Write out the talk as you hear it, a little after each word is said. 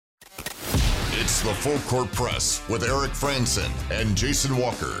It's the Full Court Press with Eric Franson and Jason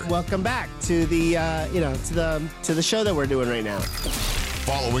Walker. Welcome back to the to the show that we're doing right now.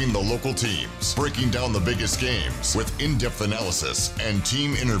 Following the local teams, breaking down the biggest games with in-depth analysis and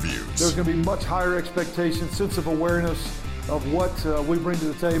team interviews. There's going to be much higher expectations, sense of awareness of what we bring to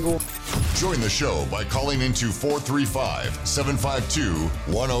the table. Join the show by calling into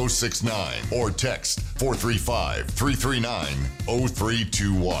 435-752-1069 or text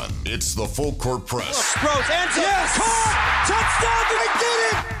 435-339-0321. It's the Full Court Press. Rose, ends it. Yes! Caught! Touchdown! They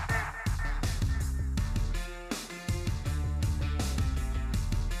did it!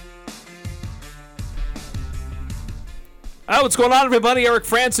 What's going on, everybody? Eric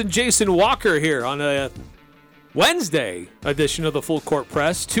Franson, Jason Walker here on a Wednesday edition of the Full Court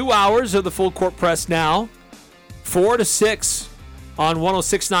Press. 2 hours of the Full Court Press now, 4 to 6 on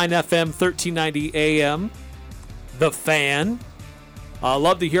 106.9 FM, 1390 AM. The Fan.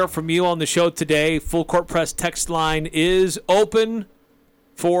 Love to hear from you on the show today. Full Court Press text line is open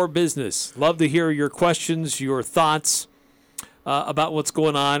for business. Love to hear your questions, your thoughts about what's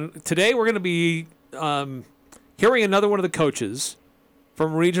going on. Today we're going to be hearing another one of the coaches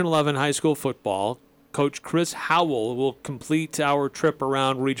from Region 11 high school football. Coach Chris Howell will complete our trip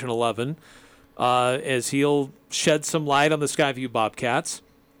around Region 11 as he'll shed some light on the Skyview Bobcats.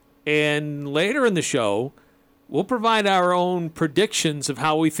 And later in the show, we'll provide our own predictions of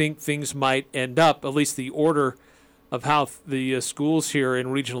how we think things might end up, at least the order of how the schools here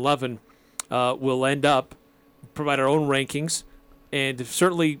in Region 11 will end up, provide our own rankings, and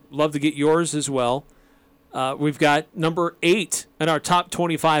certainly love to get yours as well. We've got number 8 in our top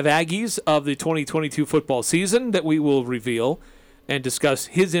 25 Aggies of the 2022 football season that we will reveal and discuss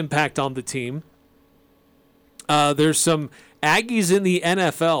his impact on the team. There's some Aggies in the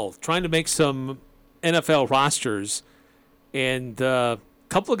NFL trying to make some NFL rosters, and a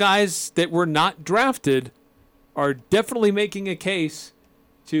couple of guys that were not drafted are definitely making a case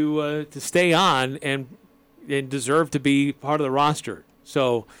to stay on and deserve to be part of the roster.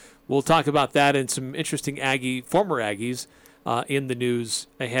 So we'll talk about that and some interesting former Aggies in the news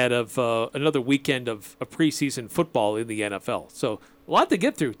ahead of another weekend of preseason football in the NFL. So a lot to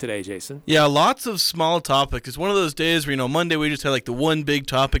get through today, Jason. Yeah, lots of small topics. It's one of those days where, Monday we just had like the one big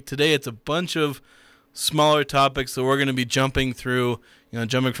topic. Today it's a bunch of smaller topics that we're going to be jumping through,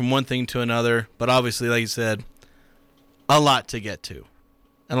 jumping from one thing to another. But obviously, like you said, a lot to get to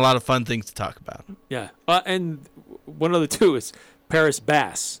and a lot of fun things to talk about. Yeah, and one of the two is Paris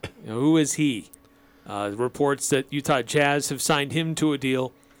Bass. Who is he? Reports that Utah Jazz have signed him to a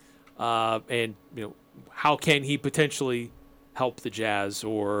deal, and how can he potentially help the Jazz,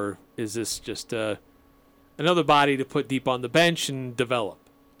 or is this just another body to put deep on the bench and develop?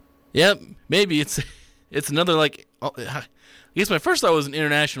 Yep, maybe it's another I guess my first thought was an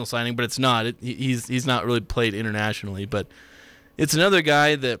international signing, but it's not. He's not really played internationally, but it's another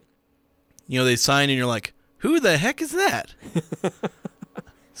guy that they sign and you're like, who the heck is that?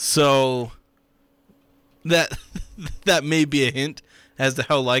 So that may be a hint as to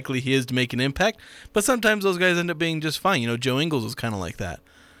how likely he is to make an impact. But sometimes those guys end up being just fine. Joe Ingles was kind of like that.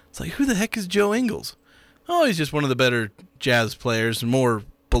 It's like, who the heck is Joe Ingles? Oh, he's just one of the better Jazz players, more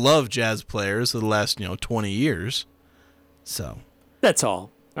beloved Jazz players of the last 20 years. So that's all.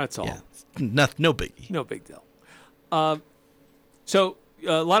 Yeah, no biggie. No big deal. So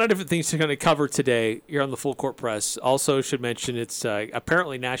a lot of different things to kind of cover today here on the Full Court Press. Also should mention it's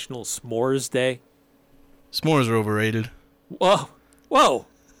apparently National S'mores Day. S'mores are overrated. Whoa.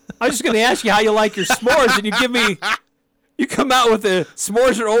 I was just going to ask you how you like your s'mores, and you come out with the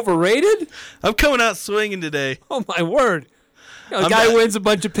s'mores are overrated? I'm coming out swinging today. Oh, my word. A guy wins a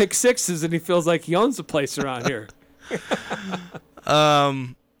bunch of pick sixes, and he feels like he owns the place around here.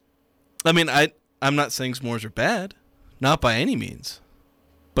 I'm not saying s'mores are bad. Not by any means.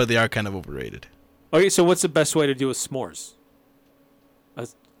 But they are kind of overrated. Okay, so what's the best way to do a s'mores?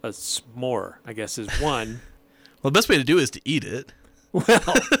 A s'more, I guess, is one. Well, the best way to do it is to eat it. Well,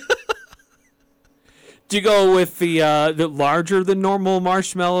 do you go with the larger than normal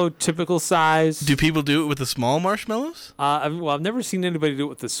marshmallow, typical size? Do people do it with the small marshmallows? I've never seen anybody do it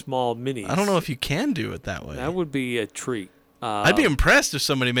with the small minis. I don't know if you can do it that way. That would be a treat. I'd be impressed if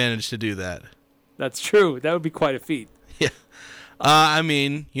somebody managed to do that. That's true. That would be quite a feat. Yeah.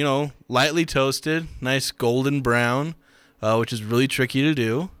 Lightly toasted, nice golden brown, which is really tricky to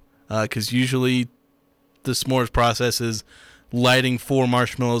do because usually the s'mores process is lighting 4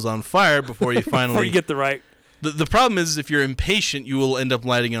 marshmallows on fire before you finally... before you get the right... The problem is if you're impatient, you will end up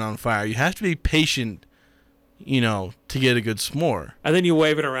lighting it on fire. You have to be patient, to get a good s'more. And then you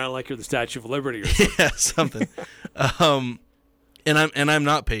wave it around like you're the Statue of Liberty or something. Yeah, something. And I'm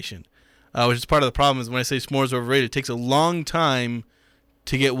not patient. which is part of the problem. Is when I say s'mores are overrated, it takes a long time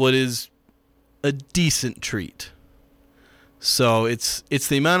to get what is a decent treat. So it's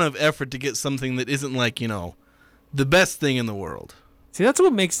the amount of effort to get something that isn't like, the best thing in the world. See, that's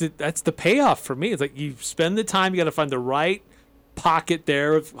what makes it. That's the payoff for me. It's like you spend the time. You got to find the right pocket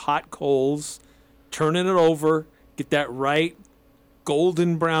there of hot coals, turning it over, get that right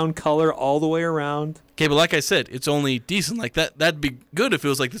golden brown color all the way around. Okay, but like I said, it's only decent. Like that'd be good if it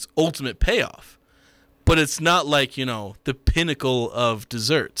was like this ultimate payoff. But it's not like, the pinnacle of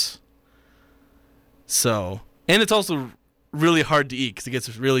desserts. So, and it's also really hard to eat because it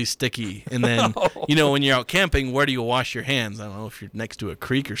gets really sticky. And then, when you're out camping, where do you wash your hands? I don't know if you're next to a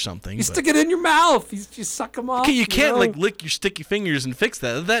creak or something. You stick it in your mouth. You suck them off. Okay, you can't lick your sticky fingers and fix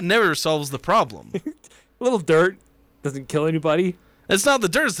that. That never solves the problem. A little dirt doesn't kill anybody. It's not the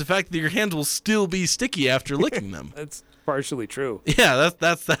dirt. It's the fact that your hands will still be sticky after licking them. That's partially true. Yeah,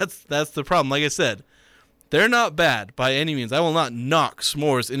 that's the problem. Like I said, they're not bad by any means. I will not knock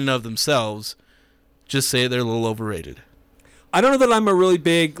s'mores in and of themselves. Just say they're a little overrated. I don't know that I'm a really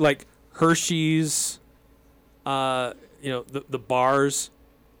big Hershey's, the bars,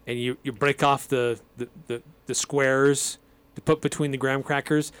 and you break off the squares to put between the graham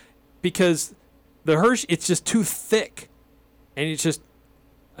crackers, because the Hershey, it's just too thick, and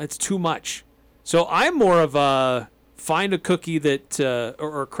it's too much. So I'm more of a find a cookie that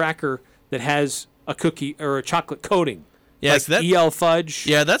or a cracker that has a cookie or a chocolate coating. Yeah, like EL fudge.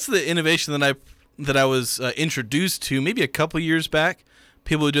 Yeah, that's the innovation that I was introduced to maybe a couple years back.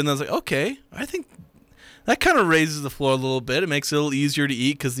 People were doing that. I was like, okay, I think that kind of raises the floor a little bit. It makes it a little easier to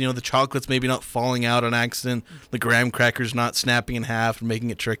eat because, the chocolate's maybe not falling out on accident. The graham cracker's not snapping in half and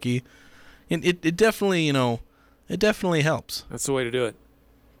making it tricky. And it definitely, it definitely helps. That's the way to do it.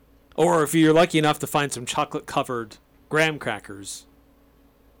 Or if you're lucky enough to find some chocolate-covered graham crackers.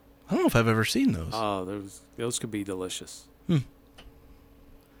 I don't know if I've ever seen those. Oh, those could be delicious.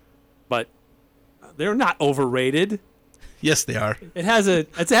 But they're not overrated. Yes, they are. It has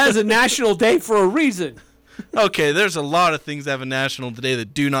a national day for a reason. Okay, there's a lot of things that have a national day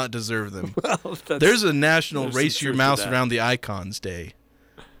that do not deserve them. Well, there's a national race your mouse around the icons day.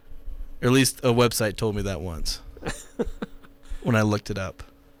 Or at least a website told me that once when I looked it up.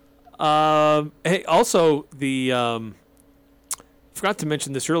 Hey, also forgot to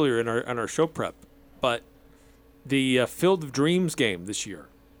mention this earlier in our show prep, but the Field of Dreams game this year.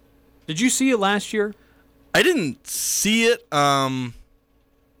 Did you see it last year? I didn't see it. I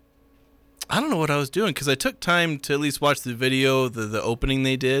don't know what I was doing because I took time to at least watch the video, the opening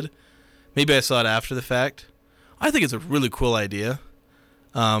they did. Maybe I saw it after the fact. I think it's a really cool idea,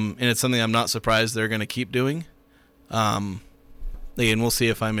 and it's something I'm not surprised they're going to keep doing. Again, we'll see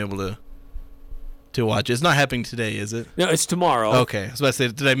if I'm able to watch it. It's not happening today, is it? No, it's tomorrow. Okay. I was about to say,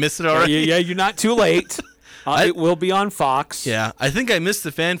 did I miss it already? Yeah, you're not too late. It will be on Fox. Yeah, I think I missed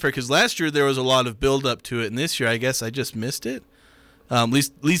the fanfare because last year there was a lot of build-up to it, and this year I guess I just missed it. At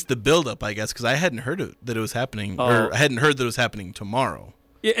least the build-up, I guess, because I hadn't heard that it was happening, or I hadn't heard that it was happening tomorrow.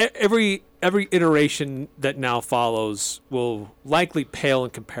 Yeah, every iteration that now follows will likely pale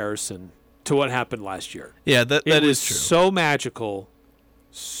in comparison to what happened last year. Yeah, that is true. So magical,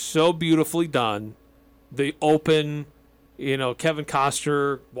 so beautifully done. The open, Kevin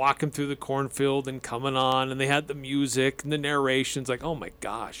Costner walking through the cornfield and coming on, and they had the music and the narrations. Like, oh my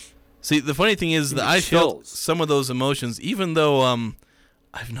gosh. See, the funny thing is that I felt some of those emotions, even though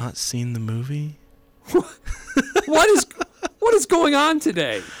I've not seen the movie. What is going on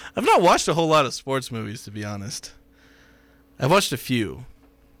today? I've not watched a whole lot of sports movies, to be honest. I've watched a few.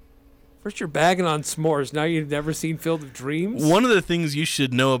 First you're bagging on s'mores, now you've never seen Field of Dreams? One of the things you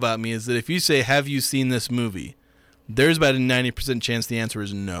should know about me is that if you say, have you seen this movie, there's about a 90% chance the answer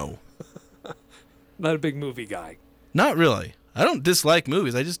is no. Not a big movie guy. Not really. I don't dislike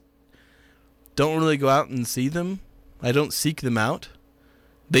movies. I just don't really go out and see them. I don't seek them out.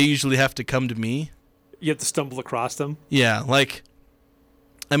 They usually have to come to me. You have to stumble across them? Yeah, I went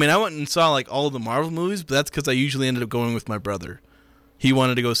and saw all of the Marvel movies, but that's because I usually ended up going with my brother. He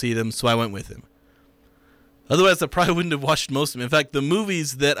wanted to go see them, so I went with him. Otherwise, I probably wouldn't have watched most of them. In fact, the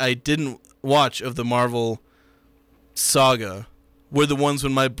movies that I didn't watch of the Marvel saga were the ones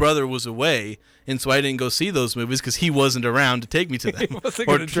when my brother was away, and so I didn't go see those movies because he wasn't around to take me to them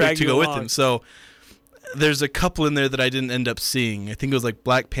or to go with him. So there's a couple in there that I didn't end up seeing. I think it was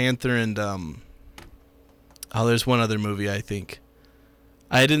Black Panther and there's one other movie, I think.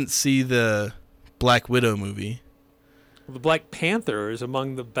 I didn't see the Black Widow movie. The Black Panther is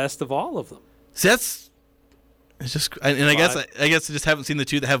among the best of all of them. See, I guess I just haven't seen the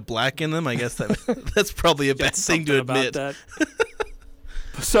two that have black in them. I guess that's probably a bad thing to admit.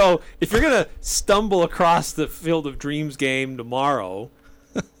 So if you're going to stumble across the Field of Dreams game tomorrow,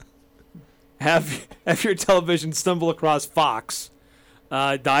 have your television stumble across Fox,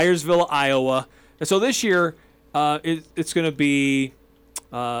 Dyersville, Iowa. And so this year, it's going to be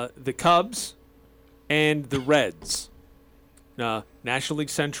the Cubs and the Reds. National League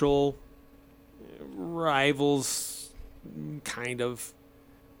Central rivals, kind of.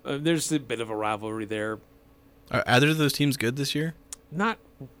 There's a bit of a rivalry there. Are either of those teams good this year? Not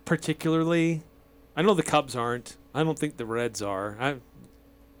particularly. I know the Cubs aren't. I don't think the Reds are.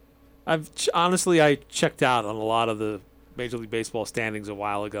 Honestly, I checked out on a lot of the Major League Baseball standings a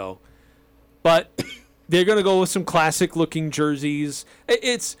while ago. But they're going to go with some classic-looking jerseys.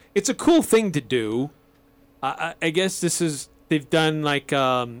 It's a cool thing to do. I guess they've done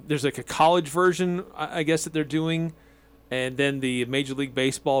there's like a college version, I guess, that they're doing, and then the Major League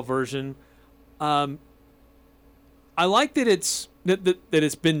Baseball version. I like that it's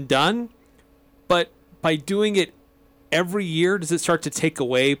been done, but by doing it every year, does it start to take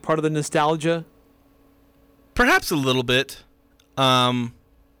away part of the nostalgia? Perhaps a little bit. I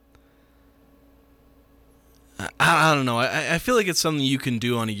don't know. I feel like it's something you can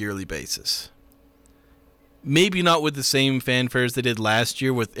do on a yearly basis. Maybe not with the same fanfares they did last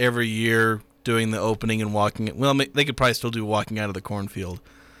year, with every year doing the opening and walking. Well, they could probably still do walking out of the cornfield.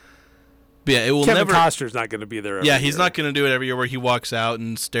 But yeah, it will Kevin never. Costner's not going to be there every Yeah, he's year. not going to do it every year where he walks out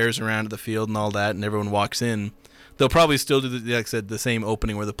and stares around at the field and all that, and everyone walks in. They'll probably still do, like I said, the same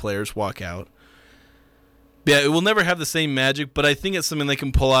opening where the players walk out. But yeah, it will never have the same magic, but I think it's something they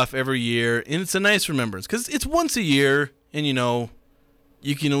can pull off every year, and it's a nice remembrance because it's once a year, and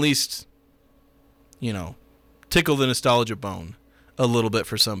you can at least, tickle the nostalgia bone a little bit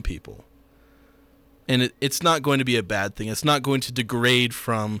for some people. And it's not going to be a bad thing. It's not going to degrade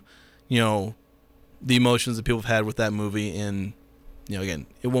from, the emotions that people have had with that movie. And, again,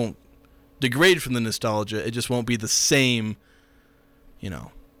 it won't degrade from the nostalgia. It just won't be the same,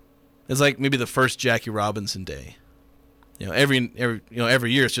 It's like maybe the first Jackie Robinson day. Every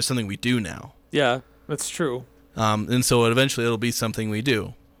year it's just something we do now. Yeah, that's true. And so eventually it'll be something we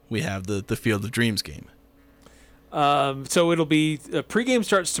do. We have the Field of Dreams game. So it'll be pregame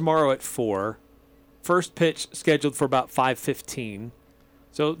starts tomorrow at 4. First pitch scheduled for about 5:15.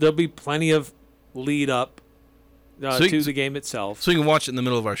 So there'll be plenty of lead up to the game itself. So you can watch it in the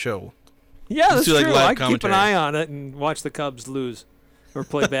middle of our show. Yeah, that's do, like, true. live I keep an commentary. eye on it and watch the Cubs lose or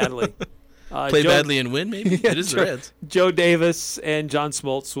play badly. Play badly and win, maybe? Yeah, it is the Reds. Joe Davis and John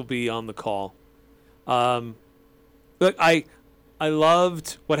Smoltz will be on the call. Look, I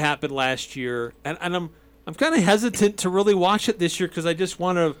loved what happened last year, and I'm kind of hesitant to really watch it this year because I just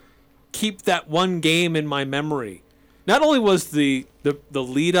want to keep that one game in my memory. Not only was the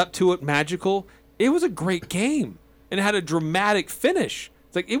lead up to it magical, it was a great game and it had a dramatic finish.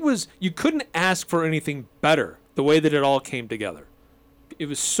 It's like you couldn't ask for anything better the way that it all came together. It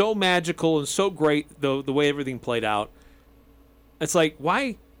was so magical and so great the way everything played out. It's like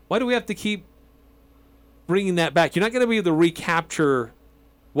why do we have to keep bringing that back? You're not going to be able to recapture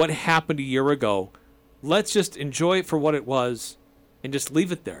what happened a year ago. Let's just enjoy it for what it was and just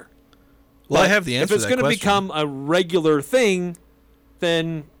leave it there. Well, I have the answer to that question. If it's going to become a regular thing,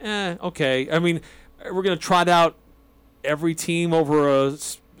 then, okay. I mean, we're going to trot out every team over a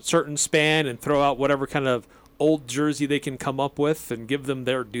certain span and throw out whatever kind of old jersey they can come up with and give them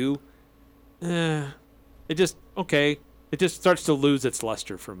their due. It just starts to lose its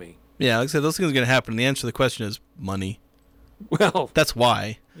luster for me. Yeah, like I said, those things are going to happen. The answer to the question is money. Well, that's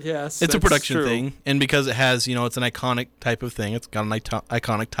why. Yes, it's a production true. thing, and because it has, it's an iconic type of thing. It's got an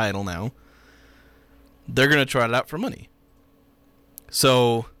iconic title now. They're going to try it out for money.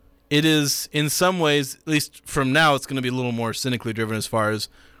 So it is, in some ways, at least from now, it's going to be a little more cynically driven as far as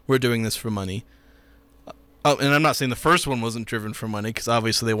we're doing this for money. And I'm not saying the first one wasn't driven for money because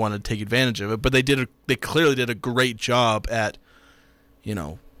obviously they wanted to take advantage of it, but they clearly did a great job at,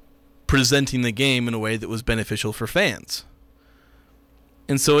 presenting the game in a way that was beneficial for fans.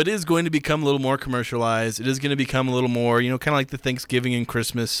 And so it is going to become a little more commercialized. It is going to become a little more, kind of like the Thanksgiving and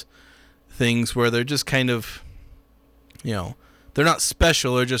Christmas things where they're just kind of, they're not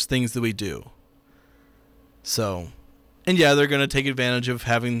special. They're just things that we do. So, and yeah, they're going to take advantage of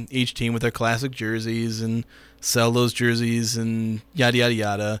having each team with their classic jerseys and sell those jerseys and yada, yada,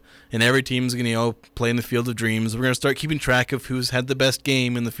 yada. And every team's going to, play in the Field of Dreams. We're going to start keeping track of who's had the best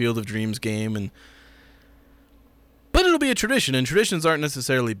game in the Field of Dreams game. But it'll be a tradition, and traditions aren't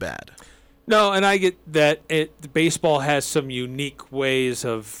necessarily bad. No, and I get that baseball has some unique ways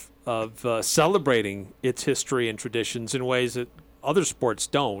of celebrating its history and traditions in ways that other sports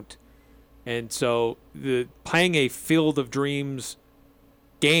don't. And so playing a Field of Dreams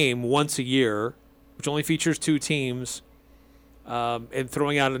game once a year, which only features 2 teams, and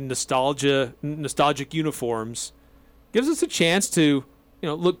throwing out nostalgic uniforms, gives us a chance to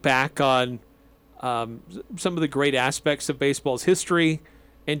look back on some of the great aspects of baseball's history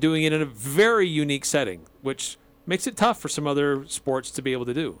and doing it in a very unique setting, which makes it tough for some other sports to be able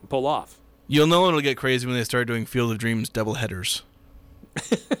to do and pull off. You'll know it'll get crazy when they start doing Field of Dreams doubleheaders.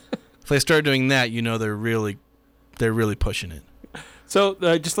 If they start doing that, they're really pushing it. So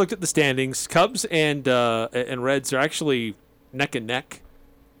I just looked at the standings. Cubs and Reds are actually neck and neck,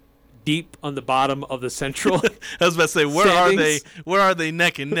 deep on the bottom of the Central. I was about to say, where standings. are they? Where are they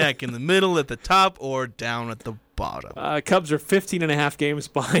neck and neck? In the middle, at the top, or down at the bottom? Cubs are 15.5 games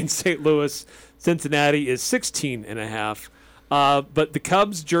behind St. Louis. Cincinnati is 16.5. But the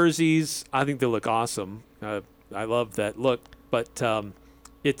Cubs jerseys, I think they look awesome. I love that look. But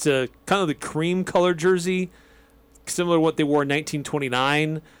it's a kind of the cream color jersey, similar to what they wore in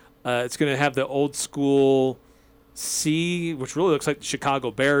 1929. It's going to have the old school C, which really looks like the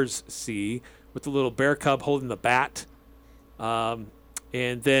Chicago Bears C, with the little bear cub holding the bat. And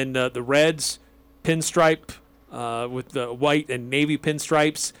then the Reds pinstripe with the white and navy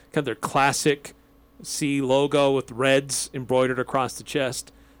pinstripes, kind of their classic C logo with Reds embroidered across the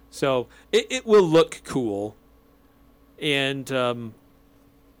chest. So it will look cool. And,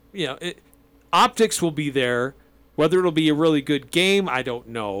 optics will be there. Whether it'll be a really good game, I don't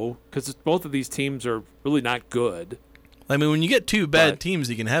know, because both of these teams are really not good. I mean, when you get 2 bad teams,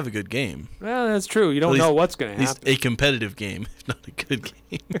 you can have a good game. Well, that's true. You don't know what's going to happen. At least a competitive game, if not a good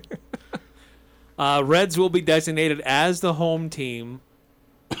game. Reds will be designated as the home team.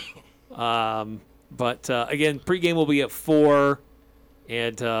 But again, pregame will be at 4,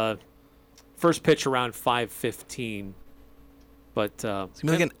 and first pitch around 5:15. But it's gonna be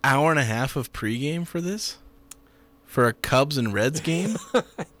like an hour and a half of pregame for this, for a Cubs and Reds game.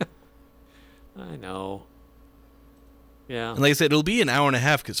 I know. Yeah. And like I said, it'll be an hour and a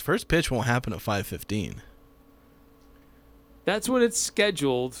half because first pitch won't happen at 5:15. That's when it's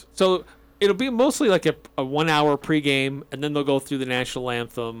scheduled. So it'll be mostly like a 1 hour pregame, and then they'll go through the national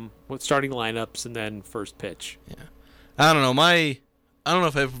anthem with starting lineups and then first pitch. Yeah. I don't know. I don't know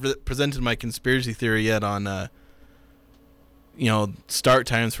if I've presented my conspiracy theory yet on start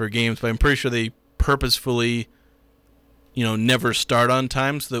times for games, but I'm pretty sure they purposefully never start on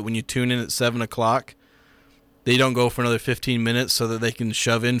time so that when you tune in at 7 o'clock, they don't go for another 15 minutes so that they can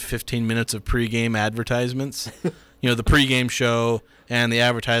shove in 15 minutes of pregame advertisements. The pregame show and the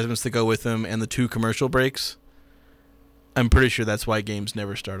advertisements that go with them and the 2 commercial breaks. I'm pretty sure that's why games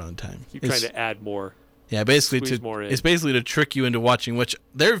never start on time. You're trying to add more. Yeah, basically it's basically to trick you into watching, which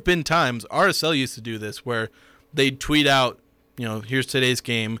there have been times, RSL used to do this, where they'd tweet out, here's today's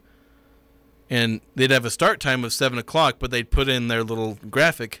game, and they'd have a start time of 7 o'clock, but they'd put in their little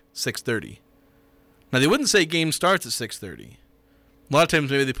graphic 6:30. Now, they wouldn't say game starts at 6:30. A lot of times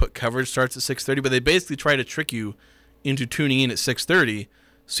maybe they put coverage starts at 6:30, but they basically try to trick you into tuning in at 6:30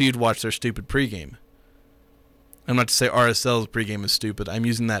 so you'd watch their stupid pregame. I'm not to say RSL's pregame is stupid. I'm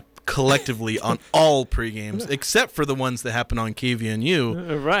using that collectively on all pregames, except for the ones that happen on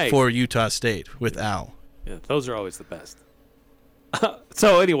KVNU for Utah State with Al. Yeah, those are always the best.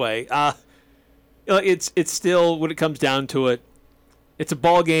 So anyway, it's still, when it comes down to it, it's a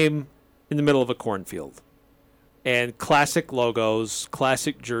ball game in the middle of a cornfield, and classic logos,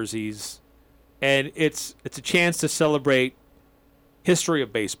 classic jerseys, and it's a chance to celebrate history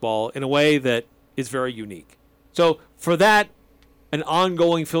of baseball in a way that is very unique. So for that, an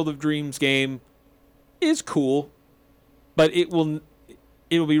ongoing Field of Dreams game is cool, but it will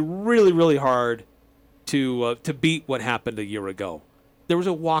be really, really hard to beat what happened a year ago. There was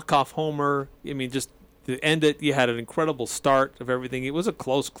a walk-off homer. I mean, just to end it, you had an incredible start of everything. It was a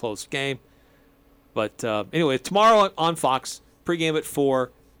close game. But anyway, tomorrow on Fox, pregame at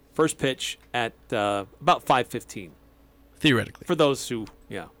 4, first pitch at about 5:15. Theoretically. For those who,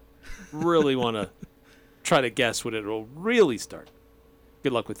 really want to try to guess when it will really start.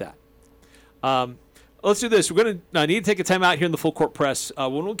 Good luck with that. Let's do this. We're going to need to take a time out here in the Full Court Press.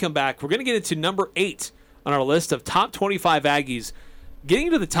 When we come back, we're going to get into number 8 on our list of top 25 Aggies. Getting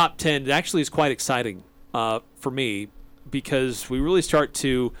into the top 10 actually is quite exciting for me, because we really start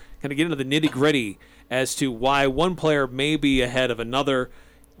to kind of get into the nitty-gritty as to why one player may be ahead of another.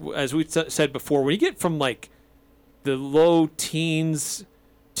 As we said before, when you get from like the low teens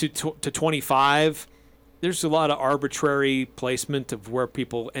to 25, there's a lot of arbitrary placement of where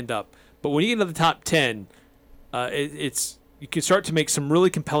people end up. But when you get into the top 10, you can start to make some really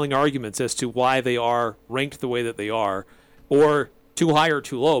compelling arguments as to why they are ranked the way that they are, or too high or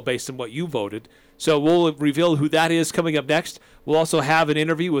too low based on what you voted. So we'll reveal who that is coming up next. We'll also have an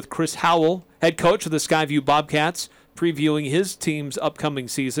interview with Chris Howell, head coach of the Skyview Bobcats, previewing his team's upcoming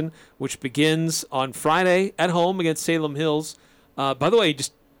season, which begins on Friday at home against Salem Hills. By the way,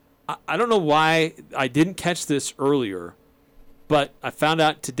 I don't know why I didn't catch this earlier, but I found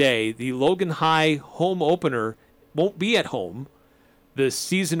out today the Logan High home opener won't be at home. The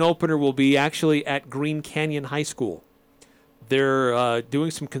season opener will be actually at Green Canyon High School. They're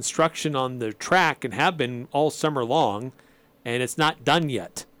doing some construction on the track and have been all summer long, and it's not done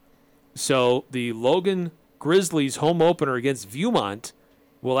yet. So the Logan Grizzlies home opener against Viewmont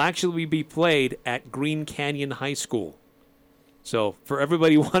will actually be played at Green Canyon High School. So for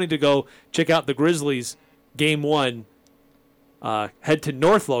everybody wanting to go check out the Grizzlies game 1, head to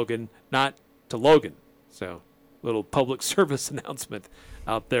North Logan, not to Logan. So little public service announcement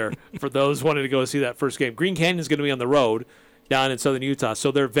out there for those wanting to go see that first game. Green Canyon is going to be on the road down in southern Utah, so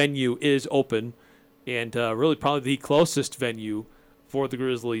their venue is open and really probably the closest venue for the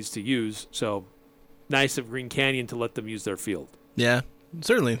Grizzlies to use. So nice of Green Canyon to let them use their field. Yeah,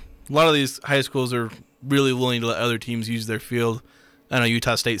 certainly. A lot of these high schools are really willing to let other teams use their field. I know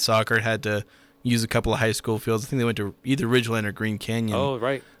Utah State Soccer had to use a couple of high school fields. I think they went to either Ridgeland or Green Canyon. Oh,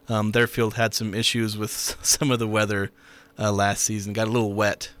 right. Their field had some issues with some of the weather last season. Got a little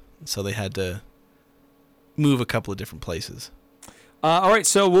wet, so they had to move a couple of different places. All right,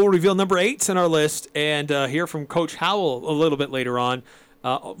 so we'll reveal number 8 in our list and hear from Coach Howell a little bit later on.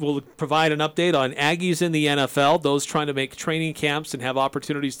 We'll provide an update on Aggies in the NFL, those trying to make training camps and have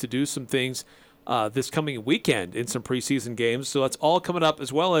opportunities to do some things this coming weekend in some preseason games. So that's all coming up,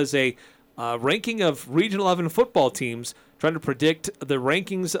 as well as a ranking of Region 11 football teams, trying to predict the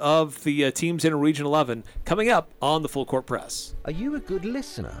rankings of the teams in Region 11 coming up on the Full Court Press. Are you a good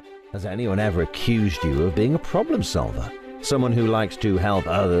listener? Has anyone ever accused you of being a problem solver? Someone who likes to help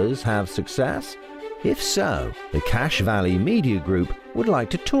others have success? If so, the Cache Valley Media Group would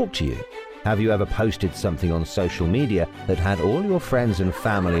like to talk to you. Have you ever posted something on social media that had all your friends and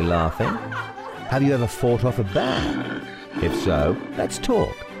family laughing? Have you ever fought off a bear? If so, let's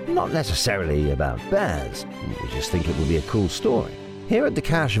talk. Not necessarily about bears. We just think it would be a cool story. Here at the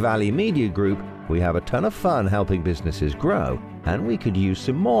Cache Valley Media Group, we have a ton of fun helping businesses grow, and we could use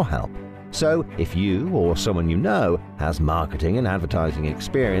some more help. So if you or someone you know has marketing and advertising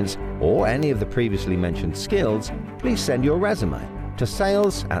experience or any of the previously mentioned skills, please send your resume to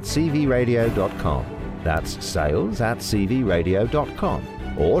sales@cvradio.com. That's sales@cvradio.com.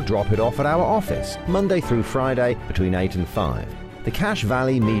 Or drop it off at our office Monday through Friday between 8 and 5. The Cache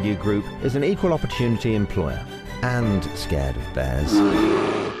Valley Media Group is an equal opportunity employer and scared of bears.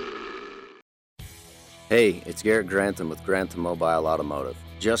 Hey, it's Garrett Grantham with Grantham Mobile Automotive.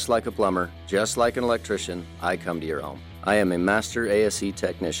 Just like a plumber, just like an electrician, I come to your home. I am a master ASE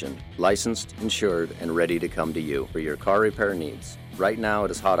technician, licensed, insured, and ready to come to you for your car repair needs. Right now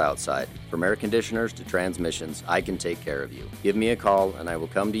it is hot outside. From air conditioners to transmissions, I can take care of you. Give me a call and I will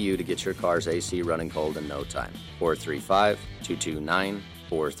come to you to get your car's AC running cold in no time.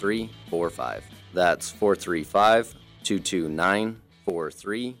 435-229-4345. That's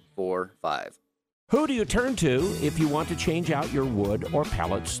 435-229-4345. Who do you turn to if you want to change out your wood or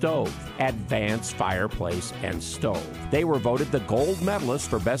pellet stove? Advanced Fireplace and Stove. They were voted the gold medalist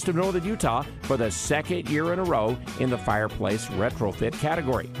for Best of Northern Utah for the second year in a row in the fireplace retrofit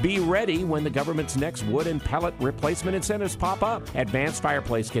category. Be ready when the government's next wood and pellet replacement incentives pop up. Advanced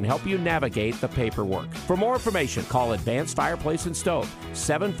Fireplace can help you navigate the paperwork. For more information, call Advanced Fireplace and Stove,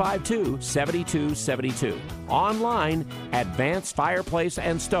 752-7272. Online,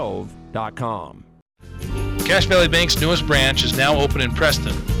 advancedfireplaceandstove.com. Cache Valley Bank's newest branch is now open in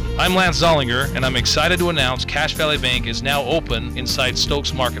Preston. I'm Lance Zollinger, and I'm excited to announce Cache Valley Bank is now open inside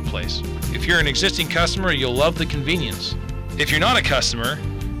Stokes Marketplace. If you're an existing customer, you'll love the convenience. If you're not a customer,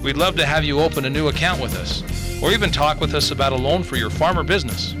 we'd love to have you open a new account with us, or even talk with us about a loan for your farm or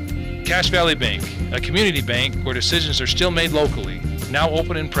business. Cache Valley Bank, a community bank where decisions are still made locally, now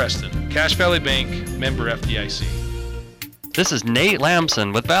open in Preston. Cache Valley Bank, member FDIC. This is Nate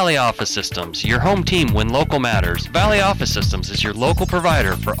Lamson with Valley Office Systems, your home team when local matters. Valley Office Systems is your local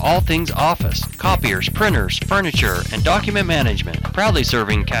provider for all things office, copiers, printers, furniture, and document management. Proudly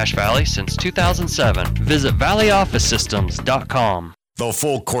serving Cache Valley since 2007. Visit valleyofficesystems.com. The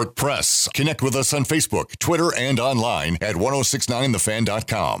Full Court Press. Connect with us on Facebook, Twitter, and online at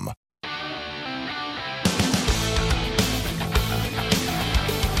 1069thefan.com.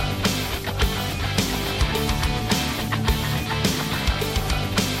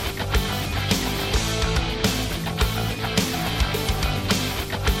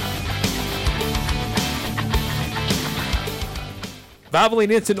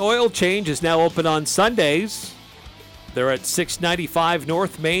 Valvoline Instant Oil Change is now open on Sundays. They're at 695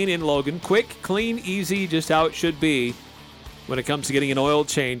 North Main in Logan. Quick, clean, easy, just how it should be. When it comes to getting an oil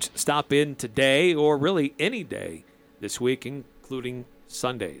change, stop in today or really any day this week, including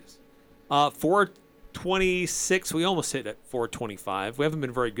Sundays. 426, we almost hit at 425. We haven't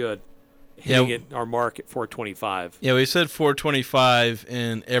been very good hitting our mark at 425. Yeah, we said 425,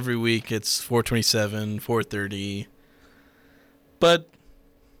 and every week it's 427, 430. But,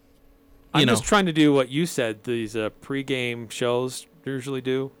 I'm just trying to do what you said, these pregame shows usually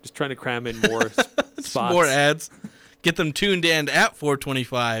do. Just trying to cram in more spots. More ads. Get them tuned in at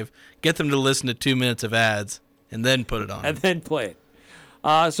 425. Get them to listen to 2 minutes of ads, and then put it on. And then play it.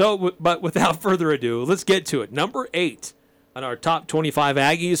 But without further ado, let's get to it. Number 8 on our top 25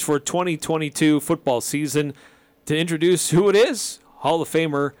 Aggies for 2022 football season. To introduce who it is, Hall of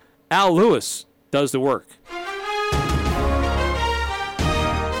Famer Al Lewis does the work.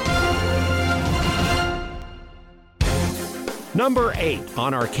 Number 8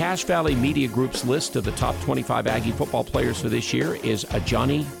 on our Cache Valley Media Group's list of the top 25 Aggie football players for this year is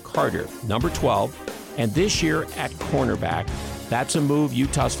Ajani Carter, number 12. And this year at cornerback, that's a move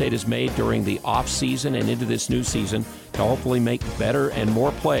Utah State has made during the off-season and into this new season to hopefully make better and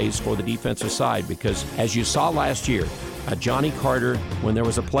more plays for the defensive side. Because as you saw last year, Ajani Carter, when there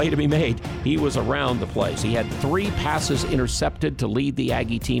was a play to be made, he was around the place. He had 3 passes intercepted to lead the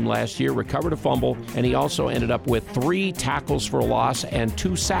Aggie team last year, recovered a fumble, and he also ended up with 3 tackles for a loss and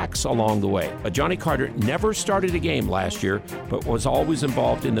 2 sacks along the way. Ajani Carter never started a game last year, but was always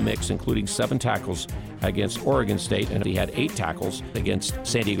involved in the mix, including 7 tackles against Oregon State, and he had 8 tackles against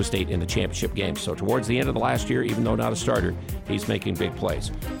San Diego State in the championship game. So towards the end of the last year, even though not a starter, he's making big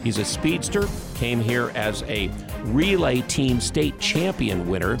plays. He's a speedster, came here as a relay team state champion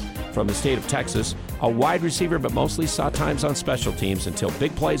winner from the state of Texas, a wide receiver, but mostly saw times on special teams until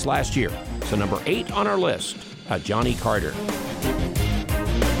big plays last year. So number 8 on our list, Ajani Carter.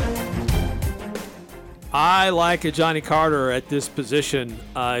 I like Ajani Carter at this position.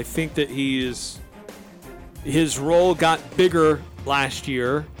 I think that his role got bigger last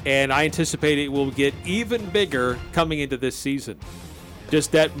year, and I anticipate it will get even bigger coming into this season.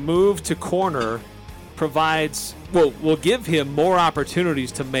 Just that move to corner will give him more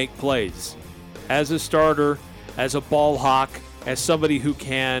opportunities to make plays. As a starter, as a ball hawk, as somebody who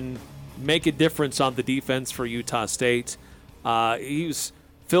can make a difference on the defense for Utah State. He's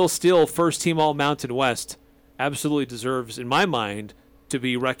Phil Steele, first team All-Mountain West, absolutely deserves, in my mind, to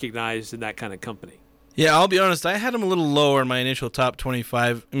be recognized in that kind of company. Yeah, I'll be honest, I had him a little lower in my initial top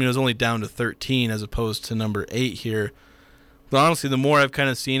 25. I mean, it was only down to 13 as opposed to number 8 here. But honestly, the more I've kind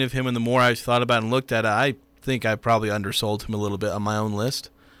of seen of him and the more I've thought about and looked at it, I think I probably undersold him a little bit on my own list.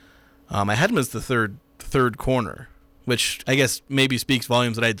 I had him as the third corner, which I guess maybe speaks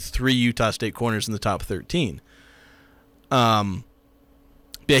volumes that I had 3 Utah State corners in the top 13. Yeah,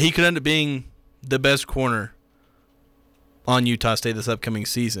 he could end up being the best corner on Utah State this upcoming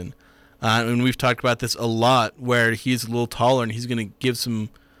season. And we've talked about this a lot, where he's a little taller and he's going to give some,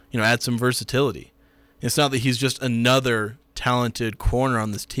 add some versatility. It's not that he's just another talented corner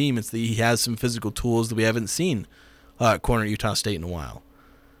on this team. It's that he has some physical tools that we haven't seen corner at Utah State in a while.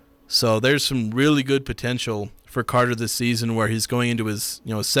 So there's some really good potential for Carter this season, where he's going into his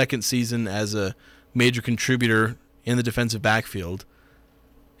second season as a major contributor in the defensive backfield.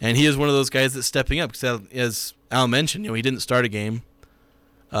 And he is one of those guys that's stepping up, because as Al mentioned, he didn't start a game.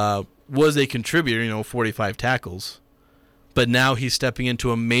 Was a contributor, 45 tackles. But now he's stepping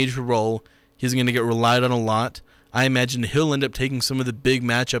into a major role. He's going to get relied on a lot. I imagine he'll end up taking some of the big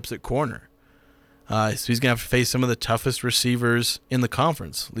matchups at corner. So he's going to have to face some of the toughest receivers in the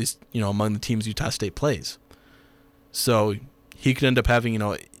conference, at least, among the teams Utah State plays. So he could end up having,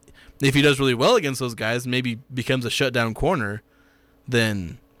 if he does really well against those guys, maybe becomes a shutdown corner,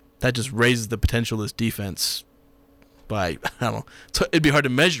 then that just raises the potential of this defense by, I don't know. So it'd be hard to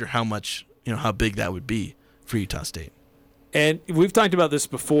measure how much, how big that would be for Utah State. And we've talked about this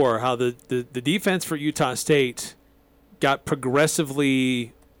before, how the defense for Utah State got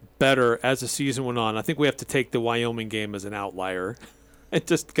progressively better as the season went on. I think we have to take the Wyoming game as an outlier and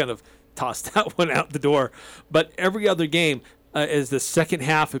just kind of toss that one out the door. But every other game, as the second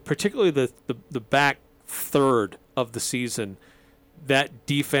half, particularly the back third of the season, that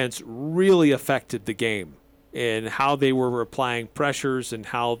defense really affected the game and how they were applying pressures and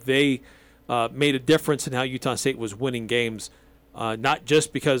how they made a difference in how Utah State was winning games, not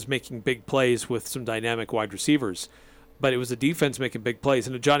just because making big plays with some dynamic wide receivers, but it was the defense making big plays.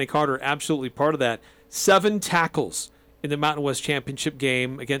 And Ajani Carter, absolutely part of that. 7 tackles in the Mountain West Championship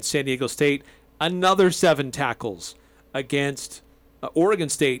game against San Diego State. Another 7 tackles against Oregon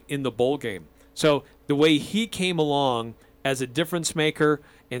State in the bowl game. So the way he came along as a difference maker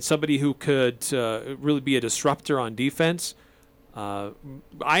and somebody who could really be a disruptor on defense, I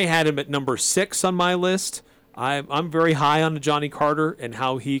had him at number 6 on my list. I'm very high on Ajani Carter and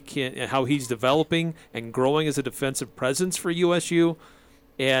how he's developing and growing as a defensive presence for USU.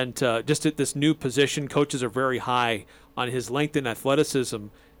 And just at this new position, coaches are very high on his length and athleticism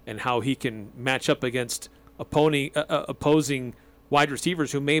and how he can match up against opposing wide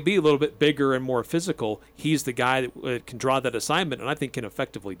receivers who may be a little bit bigger and more physical. He's the guy that can draw that assignment and I think can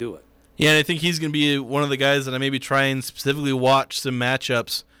effectively do it. Yeah, and I think he's going to be one of the guys that I maybe try and specifically watch some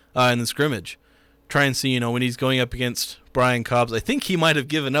matchups in the scrimmage. Try and see, when he's going up against Brian Cobbs. I think he might have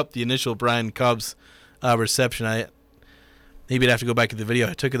given up the initial Brian Cobbs reception. Maybe I'd have to go back to the video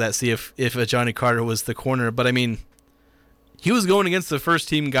I took of that, see if Ajani Carter was the corner. But, he was going against the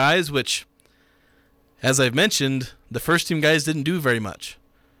first-team guys, which, as I've mentioned, the first-team guys didn't do very much.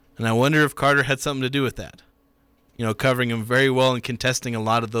 And I wonder if Carter had something to do with that. Covering him very well and contesting a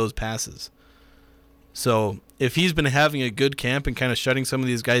lot of those passes. So if he's been having a good camp and kind of shutting some of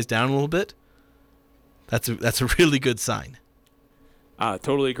these guys down a little bit, that's a really good sign.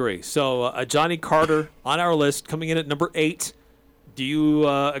 Totally agree. So Ajani Carter on our list, coming in at number 8. Do you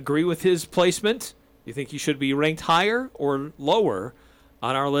agree with his placement? You think he should be ranked higher or lower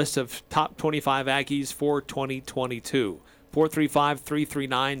on our list of top 25 Aggies for 2022?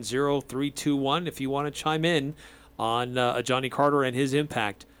 435-339-0321 if you want to chime in on Ajani Carter and his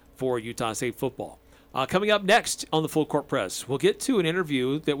impact for Utah State football. Coming up next on the Full Court Press, we'll get to an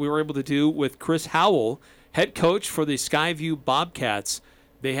interview that we were able to do with Chris Howell, head coach for the Skyview Bobcats.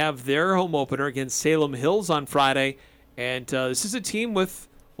 They have their home opener against Salem Hills on Friday, and this is a team with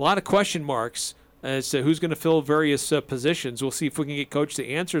a lot of question marks as to who's going to fill various positions. We'll see if we can get coach to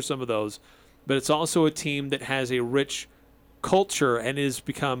answer some of those, but it's also a team that has a rich culture and has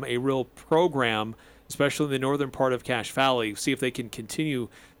become a real program, especially in the northern part of Cache Valley. See if they can continue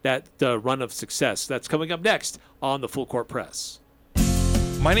that run of success. That's coming up next on the Full Court Press.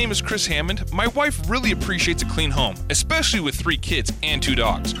 My name is Chris Hammond. My wife really appreciates a clean home, especially with 3 kids and 2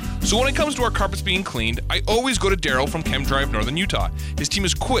 dogs. So when it comes to our carpets being cleaned, I always go to Daryl from Chem Drive Northern Utah. His team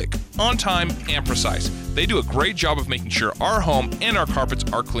is quick, on time, and precise. They do a great job of making sure our home and our carpets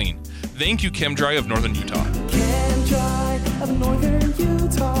are clean. Thank you, Chem Drive of Northern Utah. Chem Drive of Northern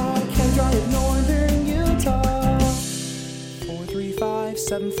Utah. Chem Drive of Northern Utah.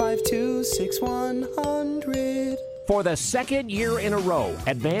 435-752-6100. For the second year in a row,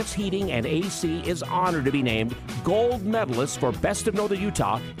 Advanced Heating and AC is honored to be named gold medalist for Best of Northern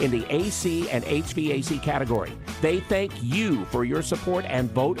Utah in the AC and HVAC category. They thank you for your support and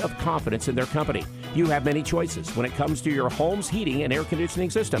vote of confidence in their company. You have many choices when it comes to your home's heating and air conditioning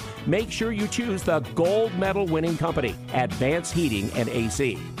system. Make sure you choose the gold medal winning company, Advanced Heating and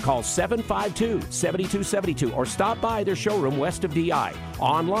AC. Call 752-7272 or stop by their showroom west of DI.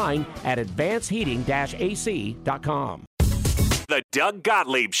 Online at advancedheating-ac.com. The Doug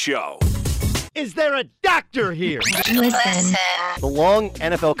Gottlieb Show. Is there a doctor here? Listen. The long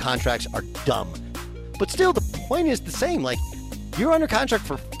NFL contracts are dumb. But still, the point is the same. Like, you're under contract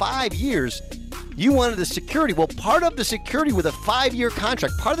for 5 years. You wanted the security. Well, part of the security with a 5-year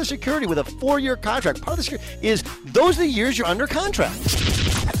contract, part of the security with a 4-year contract, part of the security is those are the years you're under contract.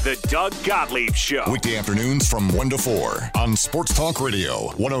 The Doug Gottlieb Show. Weekday afternoons from 1 to 4 on Sports Talk Radio,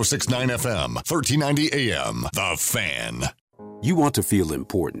 106.9 FM, 1390 AM. The Fan. You want to feel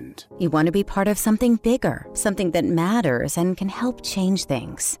important. You want to be part of something bigger, something that matters and can help change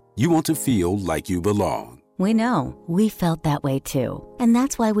things. You want to feel like you belong. We know. We felt that way too. And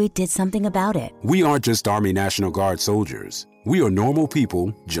that's why we did something about it. We aren't just Army National Guard soldiers. We are normal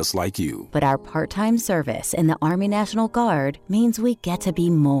people just like you. But our part-time service in the Army National Guard means we get to be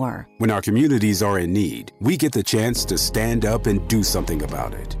more. When our communities are in need, we get the chance to stand up and do something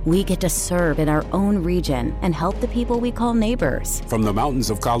about it. We get to serve in our own region and help the people we call neighbors. From the mountains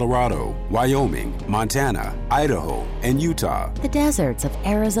of Colorado, Wyoming, Montana, Idaho, and Utah. The deserts of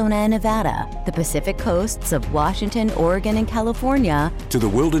Arizona and Nevada. The Pacific coasts of Washington, Oregon, and California. To the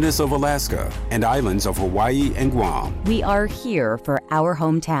wilderness of Alaska and islands of Hawaii and Guam. We are here for our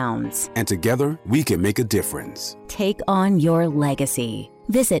hometowns. And together, we can make a difference. Take on your legacy.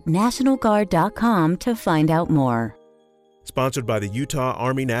 Visit NationalGuard.com to find out more. Sponsored by the Utah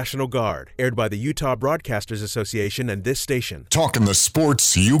Army National Guard. Aired by the Utah Broadcasters Association and this station. Talking the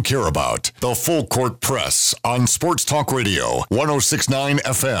sports you care about. The Full Court Press on Sports Talk Radio, 106.9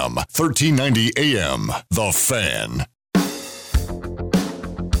 FM, 1390 AM. The Fan.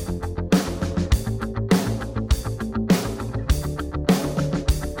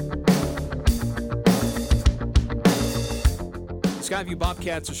 Skyview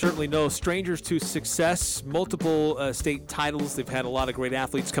Bobcats are certainly no strangers to success. Multiple state titles. They've had a lot of great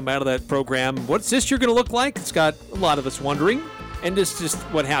athletes come out of that program. What's this year going to look like? It's got a lot of us wondering. And it's just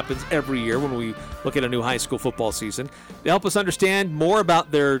what happens every year when we look at a new high school football season. To help us understand more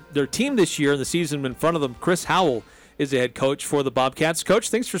about their team this year and the season in front of them, Chris Howell is the head coach for the Bobcats. Coach,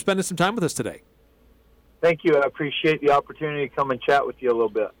 thanks for spending some time with us today. Thank you. I appreciate the opportunity to come and chat with you a little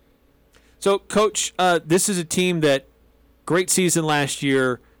bit. So, Coach, this is a team that great season last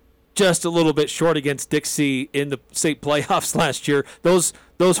year, just a little bit short against Dixie in the state playoffs last year. Those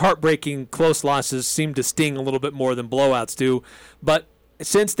heartbreaking close losses seem to sting a little bit more than blowouts do. But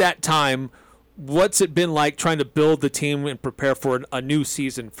since that time, what's it been like trying to build the team and prepare for a new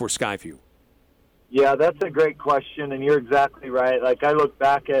season for Skyview? Yeah, that's a great question, and you're exactly right. Like, I look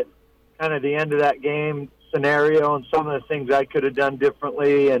back at kind of the end of that game scenario and some of the things I could have done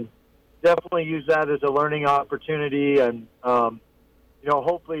differently, and definitely use that as a learning opportunity. And,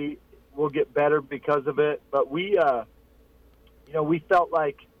 hopefully we'll get better because of it. But we felt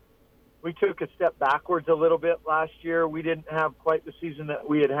like we took a step backwards a little bit last year. We didn't have quite the season that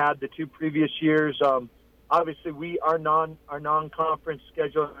we had the two previous years. Obviously, our non-conference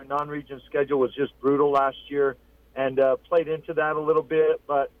schedule, our non-region schedule was just brutal last year, and played into that a little bit.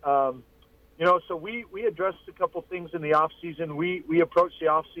 But so we addressed a couple things in the off season. We approached the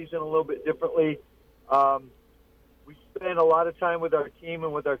off season a little bit differently. We spent a lot of time with our team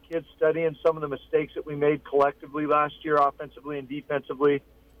and with our kids studying some of the mistakes that we made collectively last year, offensively and defensively.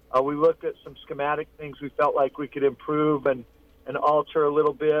 We looked at some schematic things we felt like we could improve and alter a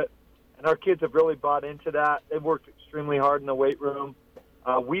little bit. And our kids have really bought into that. They've worked extremely hard in the weight room.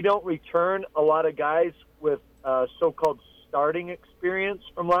 We don't return a lot of guys with so-called starting experience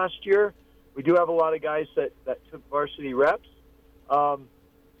from last year. We do have a lot of guys that took varsity reps.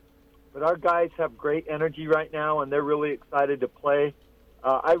 But our guys have great energy right now, and they're really excited to play.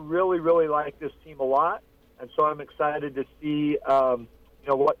 I really, really like this team a lot, and so I'm excited to see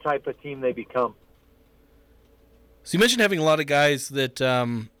what type of team they become. So you mentioned having a lot of guys that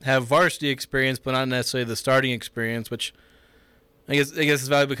have varsity experience, but not necessarily the starting experience, which I guess is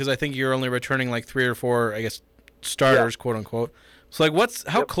valuable because I think you're only returning like 3 or 4, starters, quote unquote. So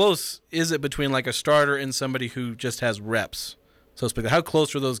how close is it between like a starter and somebody who just has reps? So speak. How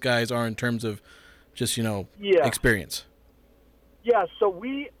close are those guys in terms of just experience? Yeah. So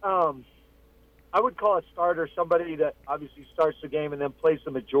we, I would call a starter somebody that obviously starts the game and then plays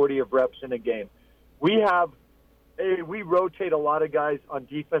the majority of reps in a game. We rotate a lot of guys on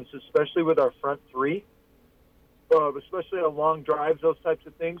defense, especially with our front three, especially on long drives, those types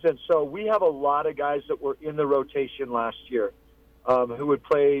of things. And so we have a lot of guys that were in the rotation last year who would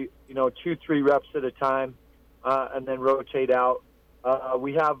play, 2-3 reps at a time and then rotate out.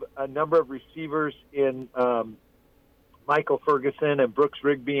 We have a number of receivers in Michael Ferguson and Brooks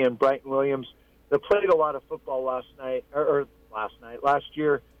Rigby and Brighton Williams that played a lot of football last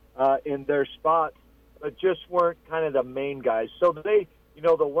year in their spots, but just weren't kind of the main guys. So they,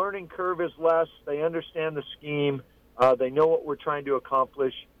 the learning curve is less. They understand the scheme. They know what we're trying to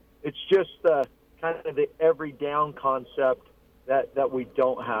accomplish. It's just kind of the every down concept that we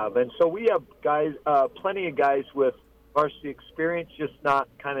don't have. And so we have guys, plenty of guys with varsity experience, just not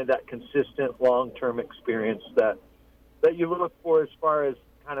kind of that consistent long-term experience that you look for as far as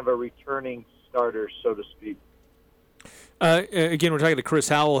kind of a returning starter, so to speak. Again, we're talking to Chris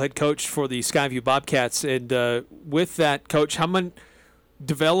Howell, head coach for the Skyview Bobcats. And with that, Coach, how many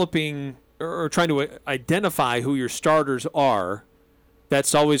developing or trying to identify who your starters are,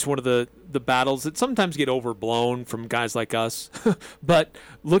 that's always one of the battles that sometimes get overblown from guys like us. But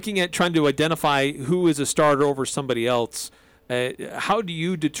looking at trying to identify who is a starter over somebody else, how do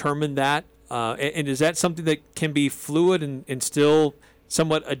you determine that? And is that something that can be fluid and still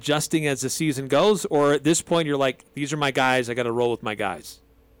somewhat adjusting as the season goes? Or at this point, you're like, these are my guys, I got to roll with my guys?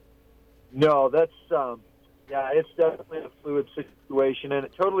 No, that's it's definitely a fluid situation, and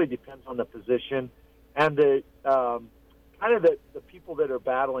it totally depends on the position and the kind of the people that are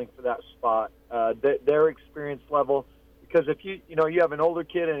battling for that spot, their experience level. Because if you have an older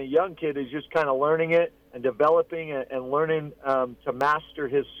kid and a young kid who's just kind of learning it and developing and learning to master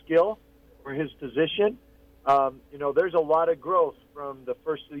his skill or his position, there's a lot of growth from the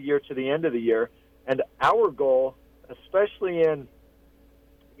first of the year to the end of the year. And our goal, especially in,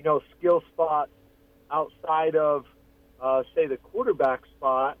 skill spots outside of, say, the quarterback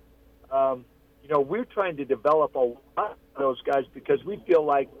spot, we're trying to develop a lot of those guys because we feel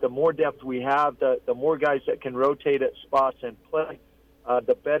like the more depth we have, the more guys that can rotate at spots and play,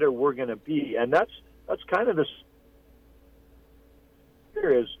 the better we're going to be. And that's kind of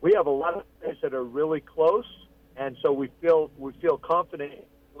here is we have a lot of guys that are really close, and so we feel confident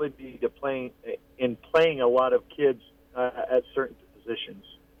to playing a lot of kids at certain positions.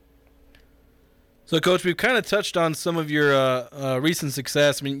 So, Coach, we've kind of touched on some of your recent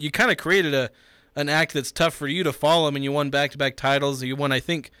success. I mean, you kind of created an act that's tough for you to follow. I mean, you won back-to-back titles. You won, I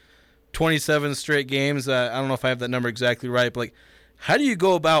think, 27 straight games. I don't know if I have that number exactly right, but like, how do you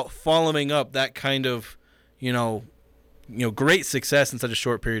go about following up that kind of, great success in such a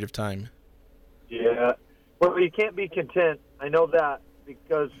short period of time? Yeah, well, you can't be content. I know that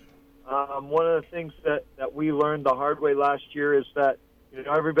because one of the things that we learned the hard way last year is that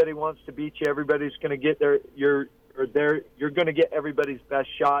everybody wants to beat you. Everybody's going to get you're going to get everybody's best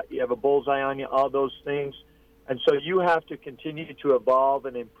shot. You have a bullseye on you, all those things. And so you have to continue to evolve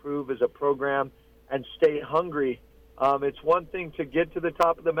and improve as a program and stay hungry. It's one thing to get to the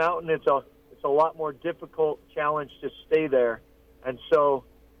top of the mountain. It's a lot more difficult challenge to stay there. And so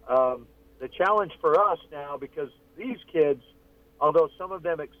the challenge for us now, because these kids, although some of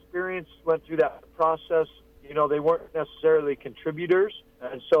them went through that process, they weren't necessarily contributors.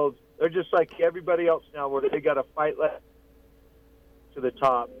 And so they're just like everybody else now where they got to fight to the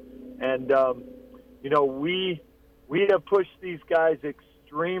top. And, we have pushed these guys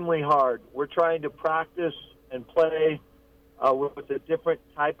extremely hard. We're trying to practice and play with a different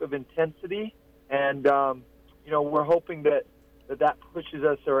type of intensity. And, we're hoping that pushes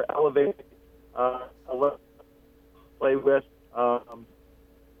us or elevates a level to play with.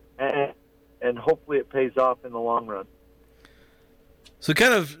 And hopefully it pays off in the long run. So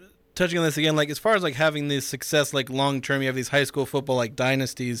kind of touching on this again, like as far as like having this success, like long term, you have these high school football like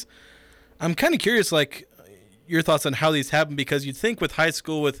dynasties. I'm kind of curious, like your thoughts on how these happen, because you'd think with high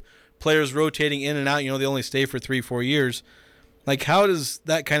school, with players rotating in and out, they only stay for 3-4 years. Like how does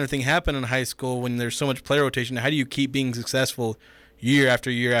that kind of thing happen in high school when there's so much player rotation? How do you keep being successful year after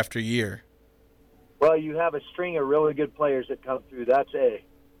year after year? Well, you have a string of really good players that come through. That's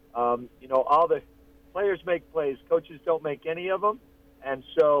all the players make plays. Coaches don't make any of them. And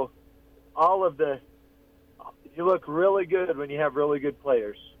so you look really good when you have really good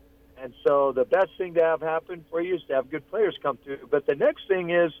players. And so the best thing to have happen for you is to have good players come through. But the next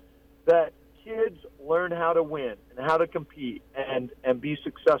thing is that kids learn how to win and how to compete and be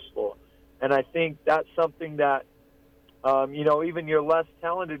successful. And I think that's something that, even your less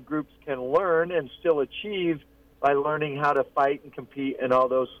talented groups can learn and still achieve by learning how to fight and compete and all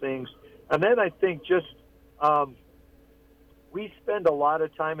those things. And then I think just we spend a lot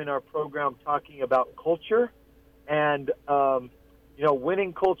of time in our program talking about culture and,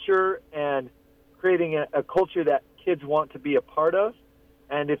 winning culture and creating a culture that kids want to be a part of.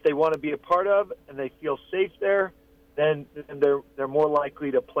 And if they want to be a part of and they feel safe there, then they're more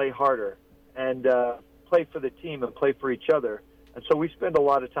likely to play harder and play for the team and play for each other. And so we spend a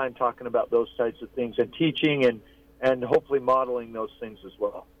lot of time talking about those types of things and teaching and hopefully modeling those things as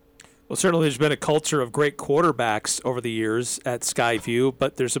well. Well, certainly there's been a culture of great quarterbacks over the years at Skyview,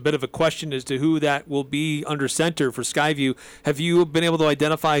 but there's a bit of a question as to who that will be under center for Skyview. Have you been able to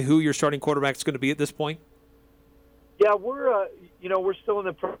identify who your starting quarterback is going to be at this point? Yeah, we're still in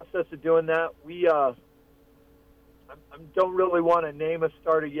the process of doing that. I don't really want to name a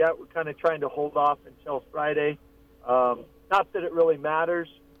starter yet. We're kind of trying to hold off until Friday. Not that it really matters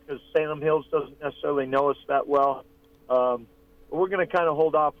because Salem Hills doesn't necessarily know us that well. But we're going to kind of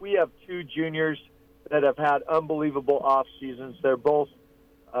hold off. We have two juniors that have had unbelievable off seasons. They're both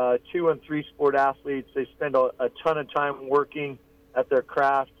 2- and 3-sport athletes. They spend a ton of time working at their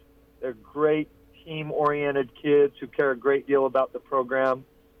craft. They're great team-oriented kids who care a great deal about the program,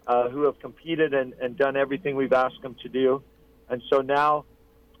 who have competed and done everything we've asked them to do. And so now,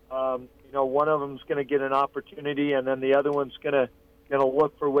 one of them is going to get an opportunity, and then the other one's going to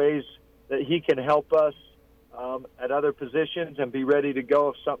look for ways that he can help us at other positions and be ready to go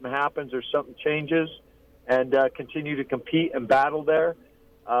if something happens or something changes, and continue to compete and battle there.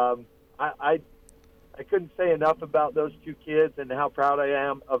 I couldn't say enough about those two kids and how proud I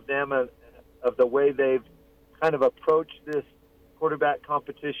am of them and of the way they've kind of approached this quarterback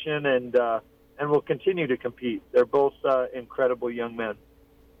competition and will continue to compete. They're both incredible young men.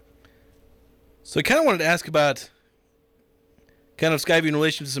 So I kind of wanted to ask about kind of Skyview in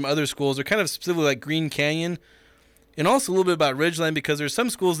relation to some other schools, or kind of specifically like Green Canyon, and also a little bit about Ridgeline, because there's some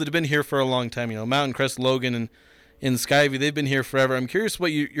schools that have been here for a long time. Mountain Crest, Logan, and in Skyview, they've been here forever. I'm curious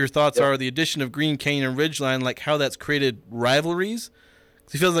what your thoughts are, the addition of Green Canyon and Ridgeline, like how that's created rivalries.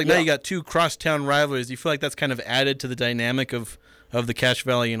 Because it feels like now you got two crosstown rivalries. Do you feel like that's kind of added to the dynamic of the Cache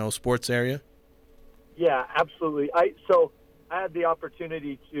Valley, sports area? Yeah, absolutely. I had the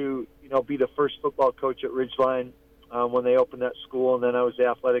opportunity to, be the first football coach at Ridgeline when they opened that school, and then I was the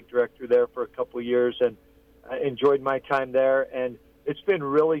athletic director there for a couple of years. And I enjoyed my time there, and it's been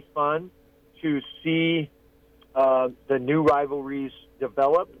really fun to see the new rivalries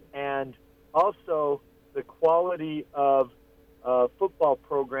develop, and also the quality of football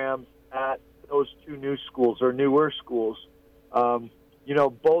programs at those two new schools or newer schools.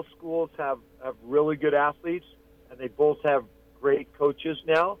 Both schools have really good athletes, and they both have great coaches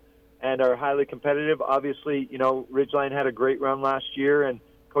now and are highly competitive. Obviously, Ridgeline had a great run last year, and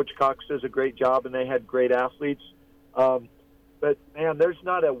Coach Cox does a great job, and they had great athletes. But man, there's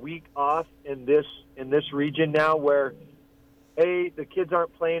not a week off in this region now where A, the kids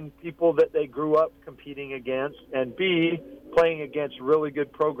aren't playing people that they grew up competing against, and B, playing against really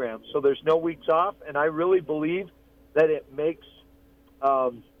good programs. So there's no weeks off, and I really believe that it makes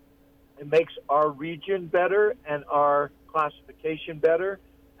our region better and our classification better.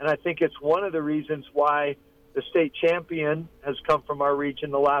 And I think it's one of the reasons why the state champion has come from our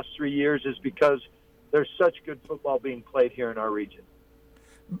region the last 3 years, is because there's such good football being played here in our region.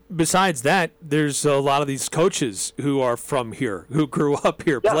 Besides that, there's a lot of these coaches who are from here, who grew up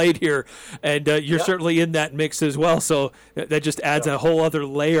here, played here, and you're certainly in that mix as well. So that just adds a whole other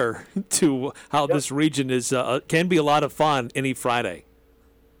layer to how this region is can be a lot of fun any Friday.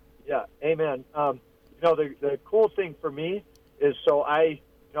 Yeah, amen. The cool thing for me is,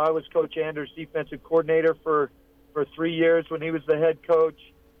 I was Coach Anders' defensive coordinator for 3 years when he was the head coach.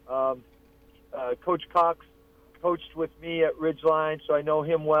 Coach Cox coached with me at Ridgeline, so I know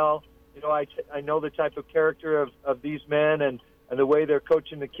him well. I know the type of character of these men and the way they're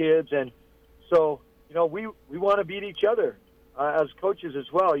coaching the kids. And so, we want to beat each other as coaches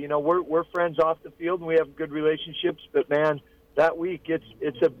as well. We're friends off the field, and we have good relationships. But, man, that week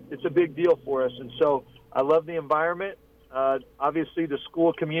it's a big deal for us. And so I love the environment. Obviously, the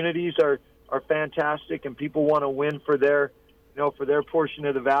school communities are fantastic, and people want to win for their portion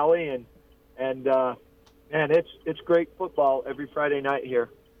of the valley. And it's great football every Friday night here.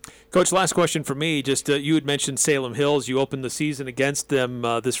 Coach, last question for me. Just you had mentioned Salem Hills. You opened the season against them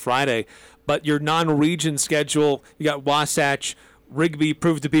this Friday. But your non-region schedule, you got Wasatch. Rigby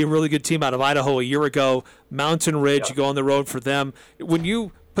proved to be a really good team out of Idaho a year ago. Mountain Ridge, you go on the road for them. When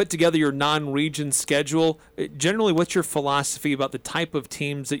you put together your non-region schedule, generally what's your philosophy about the type of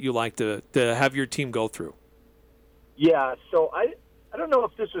teams that you like to have your team go through? Yeah, so I don't know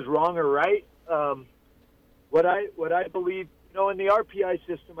if this is wrong or right. What I believe, in the RPI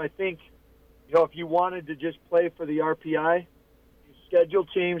system, I think, if you wanted to just play for the RPI, you schedule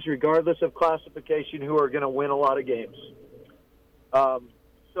teams regardless of classification who are going to win a lot of games.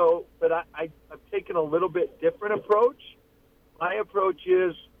 But I've taken a little bit different approach. My approach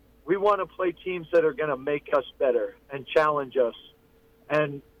is we want to play teams that are going to make us better and challenge us.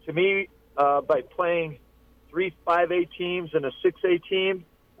 And to me, by playing 3 5A teams and a 6A team,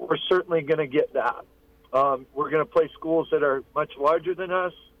 we're certainly going to get that. We're going to play schools that are much larger than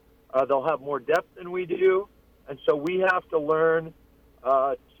us. They'll have more depth than we do. And so we have to learn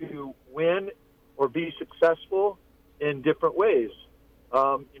to win or be successful in different ways.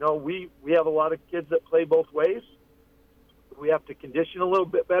 We have a lot of kids that play both ways. We have to condition a little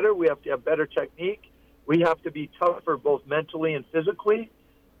bit better. We have to have better technique. We have to be tougher both mentally and physically.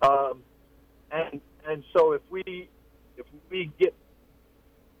 And so if we get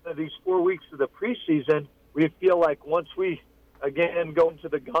these 4 weeks of the preseason, we feel like once we, again, go into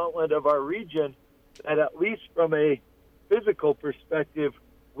the gauntlet of our region, that at least from a physical perspective,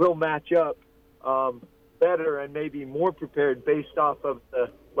 we'll match up better and maybe more prepared based off of the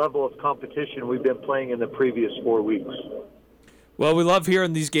level of competition we've been playing in the previous 4 weeks. Well, we love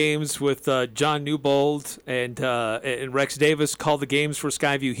hearing these games with John Newbold and Rex Davis call the games for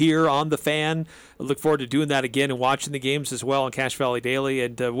Skyview here on The Fan. I look forward to doing that again and watching the games as well on Cache Valley Daily,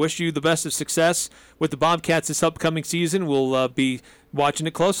 and wish you the best of success with the Bobcats this upcoming season. We'll be watching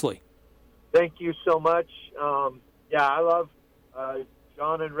it closely. Thank you so much. I love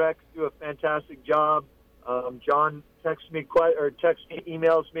John and Rex do a fantastic job. John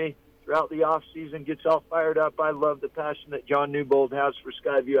emails me throughout the off season, gets all fired up. I love the passion that John Newbold has for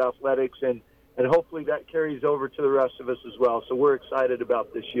Skyview Athletics, and hopefully that carries over to the rest of us as well. So we're excited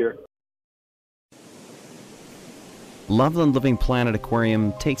about this year. Loveland Living Planet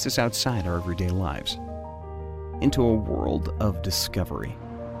Aquarium takes us outside our everyday lives into a world of discovery.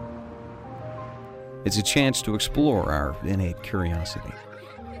 It's a chance to explore our innate curiosity,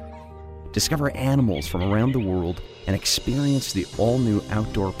 discover animals from around the world, and experience the all-new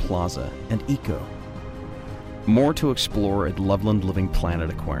outdoor plaza and eco. More to explore at Loveland Living Planet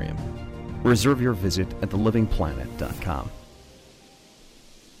Aquarium. Reserve your visit at thelivingplanet.com.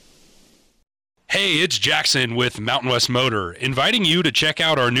 Hey, it's Jackson with Mountain West Motor, inviting you to check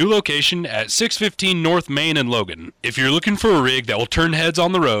out our new location at 615 North Main in Logan. If you're looking for a rig that will turn heads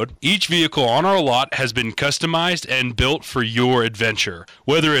on the road, each vehicle on our lot has been customized and built for your adventure.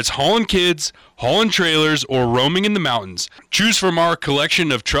 Whether it's hauling kids, hauling trailers, or roaming in the mountains, choose from our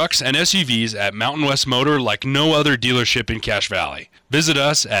collection of trucks and SUVs at Mountain West Motor like no other dealership in Cache Valley. Visit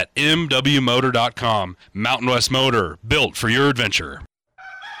us at mwmotor.com. Mountain West Motor, built for your adventure.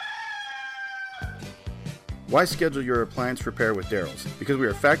 Why schedule your appliance repair with Daryl's? Because we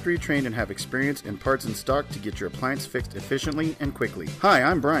are factory trained and have experience and parts in stock to get your appliance fixed efficiently and quickly. Hi,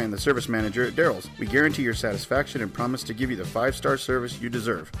 I'm Brian, the service manager at Daryl's. We guarantee your satisfaction and promise to give you the 5-star service you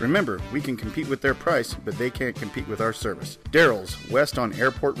deserve. Remember, we can compete with their price, but they can't compete with our service. Daryl's, west on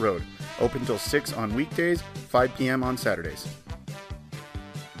Airport Road. Open till 6 on weekdays, 5 p.m. on Saturdays.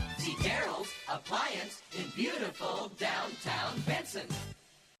 See Daryl's Appliance in beautiful downtown Benson.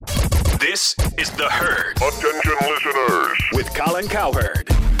 This is The Herd. Attention listeners. With Colin Cowherd.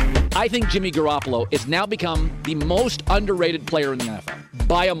 I think Jimmy Garoppolo has now become the most underrated player in the NFL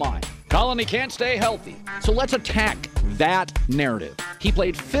by a mile. Colin, he can't stay healthy. So let's attack that narrative. He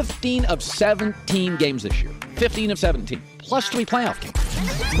played 15 of 17 games this year. 15 of 17. Plus 3 playoff games.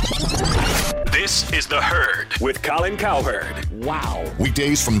 This is The Herd with Colin Cowherd. Wow.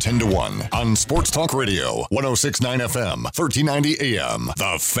 Weekdays from 10 to 1 on Sports Talk Radio, 106.9 FM, 1390 AM.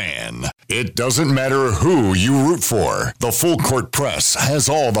 The Fan. It doesn't matter who you root for. The Full Court Press has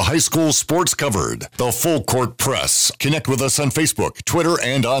all the high school sports covered. The Full Court Press. Connect with us on Facebook, Twitter,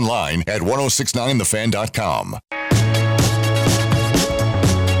 and online at 1069thefan.com.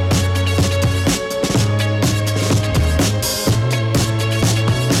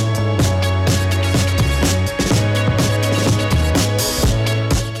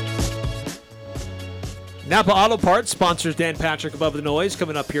 Napa Auto Parts sponsors Dan Patrick Above the Noise,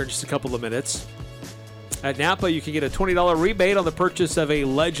 coming up here in just a couple of minutes. At Napa, you can get a $20 rebate on the purchase of a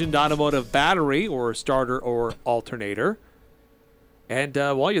Legend Automotive battery or starter or alternator. And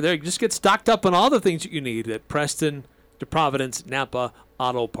while you're there, you just get stocked up on all the things that you need at Preston to Providence Napa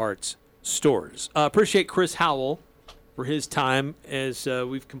Auto Parts stores. Appreciate Chris Howell for his time as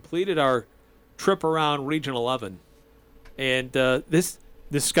we've completed our trip around Region 11. And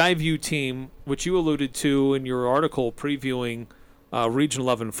the Skyview team, which you alluded to in your article previewing Region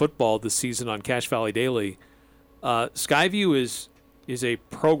 11 football this season on Cache Valley Daily, Skyview is a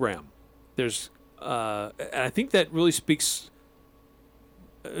program. There's, and I think that really speaks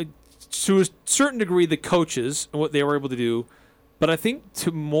to a certain degree the coaches and what they were able to do, but I think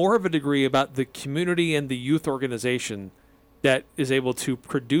to more of a degree about the community and the youth organization that is able to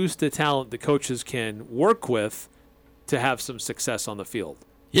produce the talent the coaches can work with to have some success on the field.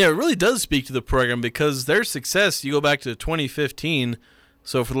 Yeah, it really does speak to the program because their success, you go back to 2015,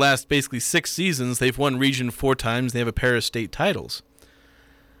 so for the last basically 6 seasons, they've won Region 4 times. They have a pair of state titles.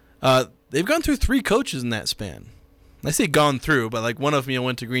 They've gone through 3 coaches in that span. I say gone through, but like one of them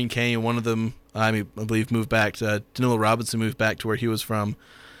went to Green Canyon, one of them, I believe, moved back to Danilo Robinson, moved back to where he was from,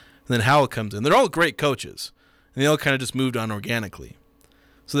 and then Howell comes in. They're all great coaches, and they all kind of just moved on organically.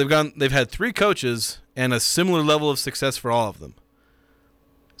 So they've had 3 coaches and a similar level of success for all of them.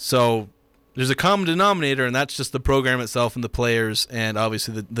 So there's a common denominator, and that's just the program itself and the players, and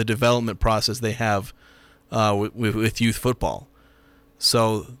obviously the development process they have with youth football.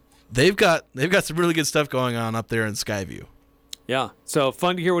 So they've got some really good stuff going on up there in Skyview. Yeah, so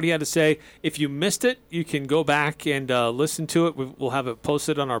fun to hear what he had to say. If you missed it, you can go back and listen to it. We'll have it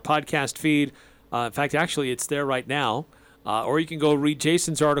posted on our podcast feed. In fact, actually, it's there right now. Or you can go read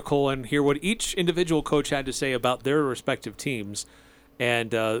Jason's article and hear what each individual coach had to say about their respective teams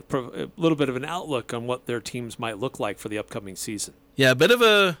and a little bit of an outlook on what their teams might look like for the upcoming season. Yeah, a bit of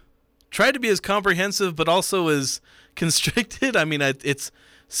a try to be as comprehensive but also as constricted. I mean, it's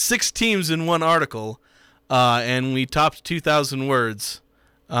 6 teams in one article, and we topped 2,000 words.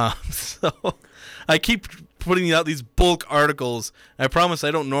 So I keep putting out these bulk articles. I promise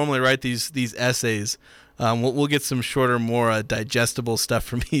I don't normally write these essays. We'll get some shorter, more digestible stuff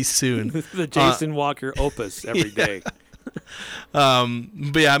from me soon. The Jason Walker opus every day.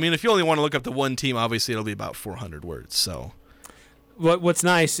 But yeah, I mean, if you only want to look up the one team, obviously it'll be about 400 words. So, what's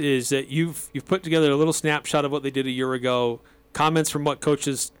nice is that you've put together a little snapshot of what they did a year ago, comments from what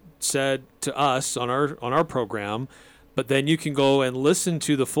coaches said to us on our program, but then you can go and listen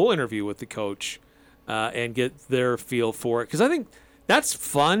to the full interview with the coach and get their feel for it. Because I think that's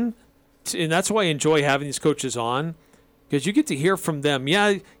fun, and that's why I enjoy having these coaches on, because you get to hear from them.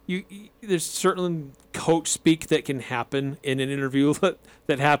 Yeah, there's certain coach speak that can happen in an interview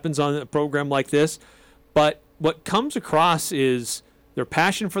that happens on a program like this, but what comes across is their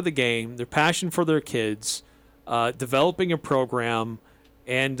passion for the game, their passion for their kids, developing a program,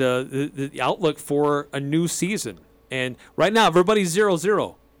 and the outlook for a new season. And right now, everybody's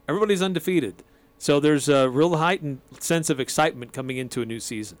 0-0. Everybody's undefeated. So there's a real heightened sense of excitement coming into a new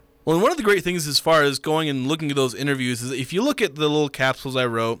season. Well, and one of the great things as far as going and looking at those interviews is if you look at the little capsules I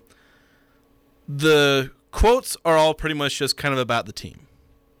wrote, the quotes are all pretty much just kind of about the team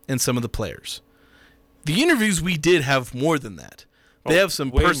and some of the players. The interviews we did have more than that. They have some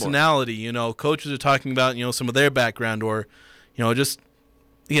personality, you know. Coaches are talking about, you know, some of their background or, you know, just,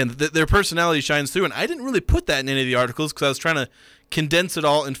 again, their personality shines through. And I didn't really put that in any of the articles because I was trying to condense it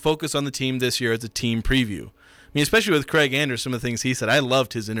all and focus on the team this year as a team preview. I mean, especially with Craig Anders, some of the things he said, I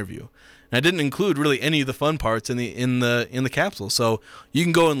loved his interview. And I didn't include really any of the fun parts in the capsule. So you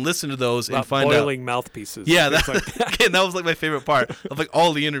can go and listen to those and find out. Boiling mouthpieces. Yeah, again, that was like my favorite part of like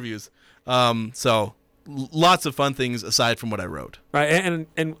all the interviews. So lots of fun things aside from what I wrote. Right,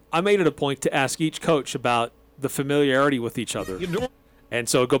 and I made it a point to ask each coach about the familiarity with each other. And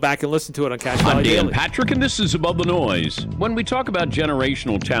so go back and listen to it on Cash Valley Daily. I'm Dan Patrick, and this is Above the Noise. When we talk about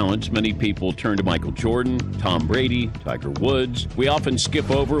generational talents, many people turn to Michael Jordan, Tom Brady, Tiger Woods. We often skip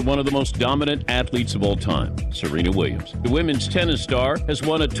over one of the most dominant athletes of all time, Serena Williams. The women's tennis star has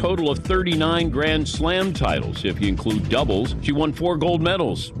won a total of 39 Grand Slam titles. If you include doubles, she won 4 gold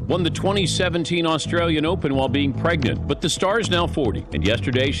medals, won the 2017 Australian Open while being pregnant. But the star is now 40, and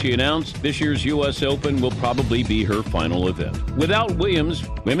yesterday she announced this year's U.S. Open will probably be her final event. Without Williams,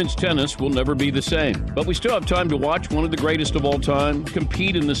 women's tennis will never be the same. But we still have time to watch one of the greatest of all time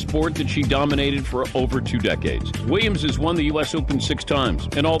compete in the sport that she dominated for over 2 decades. Williams has won the U.S. Open 6 times,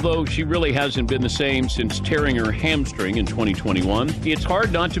 and although she really hasn't been the same since tearing her hamstring in 2021, it's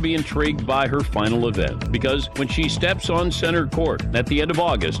hard not to be intrigued by her final event, because when she steps on center court at the end of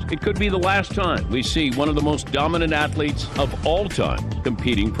August, it could be the last time we see one of the most dominant athletes of all time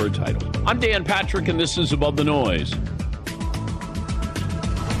competing for a title. I'm Dan Patrick, and this is Above the Noise.